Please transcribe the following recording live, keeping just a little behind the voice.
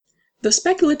The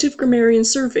Speculative Grammarian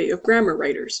Survey of Grammar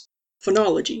Writers,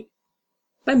 Phonology,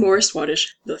 by Morris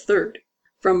Swadesh III,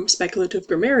 from Speculative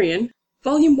Grammarian,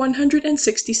 Volume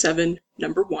 167,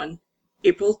 Number 1,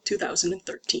 April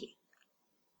 2013.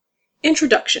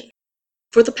 Introduction.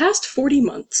 For the past 40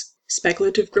 months,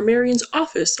 Speculative Grammarian's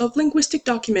Office of Linguistic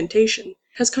Documentation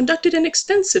has conducted an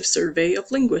extensive survey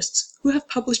of linguists who have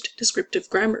published descriptive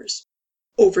grammars.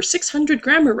 Over 600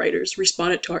 grammar writers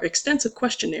responded to our extensive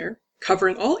questionnaire,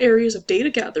 covering all areas of data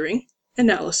gathering,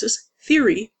 analysis,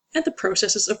 theory, and the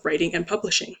processes of writing and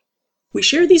publishing. We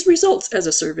share these results as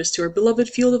a service to our beloved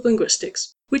field of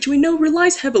linguistics, which we know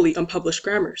relies heavily on published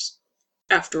grammars.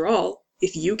 After all,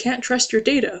 if you can't trust your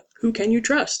data, who can you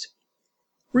trust?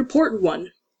 Report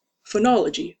 1.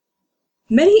 Phonology.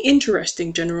 Many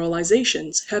interesting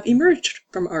generalizations have emerged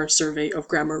from our survey of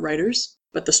grammar writers,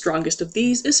 but the strongest of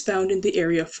these is found in the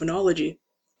area of phonology.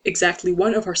 Exactly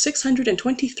one of our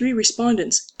 623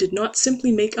 respondents did not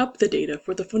simply make up the data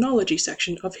for the phonology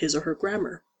section of his or her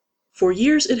grammar. For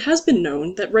years it has been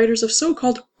known that writers of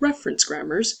so-called reference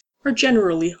grammars are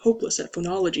generally hopeless at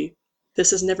phonology. This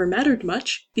has never mattered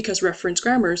much, because reference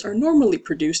grammars are normally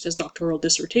produced as doctoral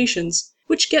dissertations,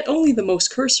 which get only the most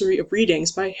cursory of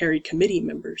readings by harried committee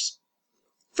members.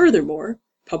 Furthermore,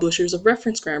 publishers of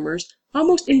reference grammars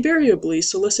almost invariably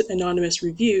solicit anonymous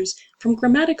reviews from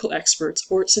grammatical experts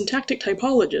or syntactic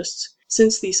typologists,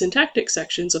 since the syntactic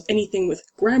sections of anything with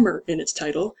grammar in its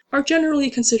title are generally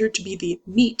considered to be the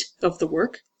meat of the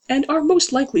work and are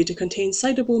most likely to contain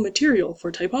citable material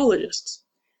for typologists.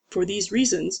 For these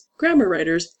reasons, grammar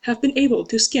writers have been able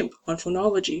to skimp on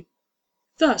phonology.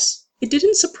 Thus, it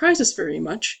didn't surprise us very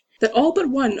much that all but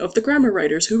one of the grammar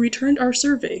writers who returned our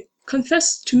survey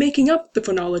confessed to making up the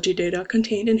phonology data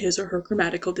contained in his or her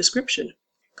grammatical description.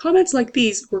 Comments like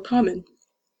these were common.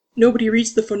 Nobody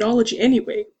reads the phonology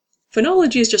anyway.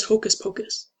 Phonology is just hocus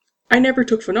pocus. I never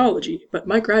took phonology, but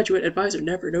my graduate advisor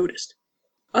never noticed.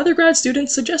 Other grad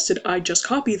students suggested I just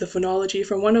copy the phonology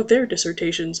from one of their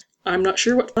dissertations. I'm not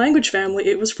sure what language family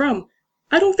it was from.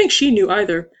 I don't think she knew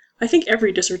either. I think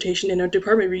every dissertation in our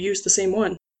department reused the same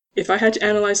one. If I had to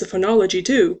analyze the phonology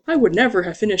too, I would never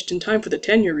have finished in time for the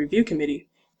tenure review committee.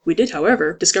 We did,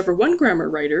 however, discover one grammar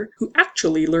writer who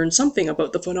actually learned something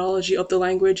about the phonology of the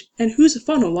language and whose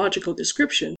phonological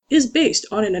description is based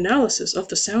on an analysis of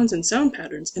the sounds and sound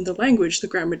patterns in the language the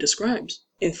grammar describes.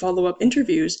 In follow-up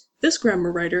interviews, this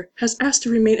grammar writer has asked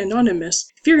to remain anonymous,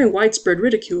 fearing widespread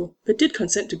ridicule, but did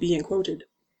consent to being quoted.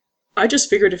 I just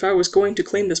figured if I was going to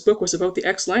claim this book was about the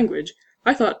X language,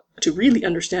 I thought to really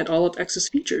understand all of X's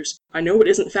features. I know it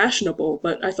isn't fashionable,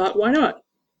 but I thought why not?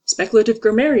 Speculative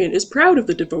Grammarian is proud of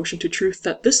the devotion to truth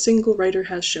that this single writer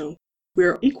has shown. We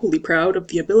are equally proud of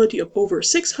the ability of over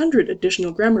 600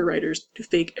 additional grammar writers to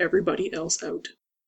fake everybody else out.